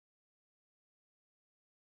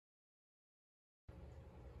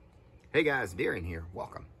Hey guys, Darren here.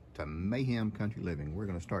 Welcome to Mayhem Country Living. We're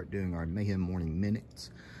going to start doing our Mayhem Morning Minutes.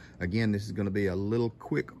 Again, this is going to be a little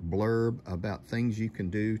quick blurb about things you can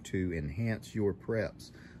do to enhance your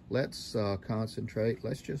preps. Let's concentrate.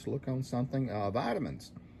 Let's just look on something.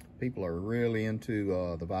 Vitamins. People are really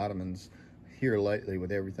into the vitamins here lately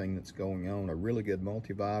with everything that's going on. A really good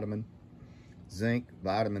multivitamin. Zinc,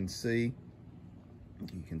 vitamin C.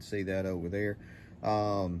 You can see that over there.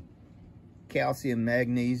 Calcium,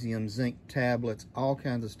 magnesium, zinc tablets, all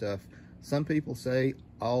kinds of stuff. Some people say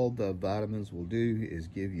all the vitamins will do is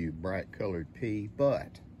give you bright colored pee,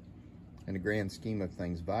 but in the grand scheme of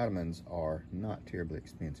things, vitamins are not terribly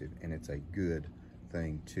expensive, and it's a good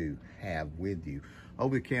thing to have with you.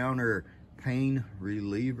 Over-the-counter pain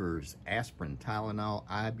relievers, aspirin, Tylenol,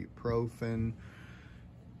 ibuprofen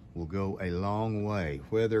will go a long way.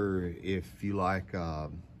 Whether if you like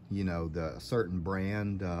you know, the certain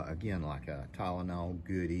brand, again, like a Tylenol,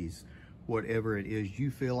 Goodies, whatever it is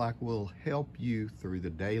you feel like will help you through the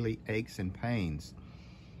daily aches and pains,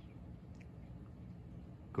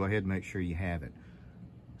 go ahead and make sure you have it.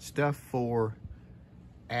 Stuff for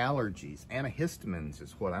allergies, antihistamines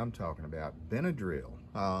is what I'm talking about. Benadryl.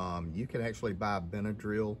 You can actually buy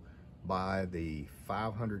Benadryl by the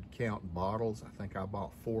 500 count bottles. I think I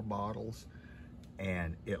bought 4 bottles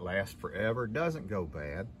and it lasts forever. Doesn't go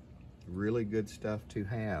bad. Really good stuff to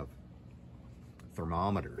have.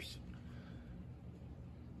 Thermometers.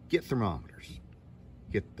 Get thermometers.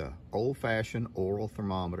 Get the old-fashioned oral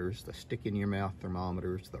thermometers, the stick-in-your-mouth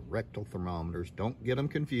thermometers, the rectal thermometers. Don't get them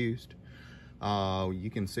confused. You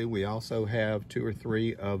can see we also have 2 or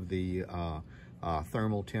 3 of the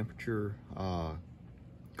thermal temperature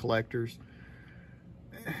collectors.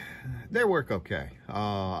 They work okay,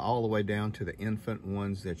 all the way down to the infant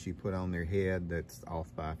ones that you put on their head that's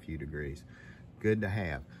off by a few degrees. Good to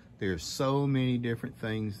have. There's so many different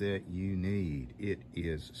things that you need. It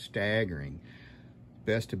is staggering.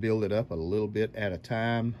 Best to build it up a little bit at a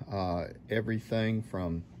time. Everything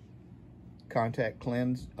from contact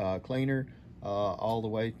cleaner all the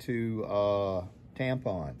way to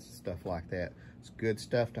tampons, stuff like that. It's good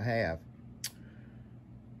stuff to have.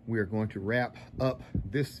 We're going to wrap up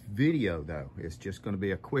this video, though. It's just going to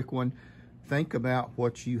be a quick one. Think about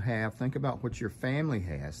what you have. Think about what your family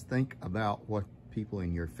has. Think about what people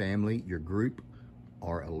in your family, your group,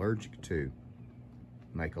 are allergic to.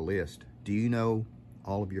 Make a list. Do you know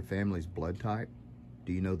all of your family's blood type?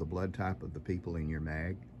 Do you know the blood type of the people in your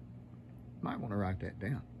mag? Might want to write that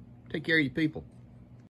down. Take care of you people.